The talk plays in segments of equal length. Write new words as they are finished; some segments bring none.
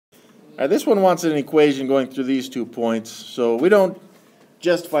This one wants an equation going through these 2 points, so we don't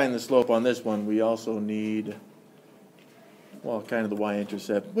just find the slope on this one. We also need, well, kind of the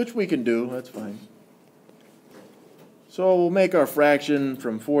y-intercept, which we can do. That's fine. So we'll make our fraction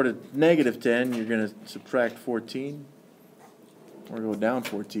from 4 to negative 10. You're going to subtract 14, or go down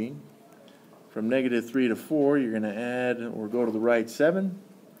 14. From negative 3 to 4, you're going to add or go to the right 7.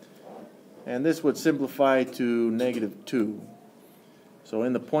 And this would simplify to negative 2. So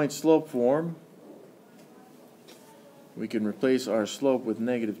in the point slope form, we can replace our slope with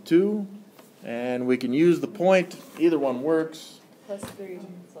negative 2. And we can use the point. Either one works. Plus 3,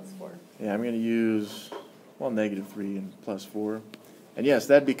 plus 4. Yeah, I'm going to use, well, negative 3 and plus 4. And yes,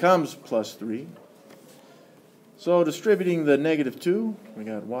 that becomes plus 3. So distributing the negative 2, we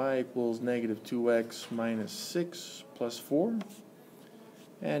got y equals negative 2x minus 6 plus 4.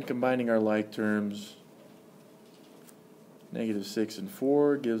 And combining our like terms, negative 6 and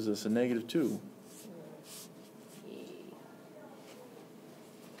 4 gives us a negative 2.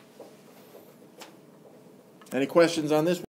 Any questions on this one?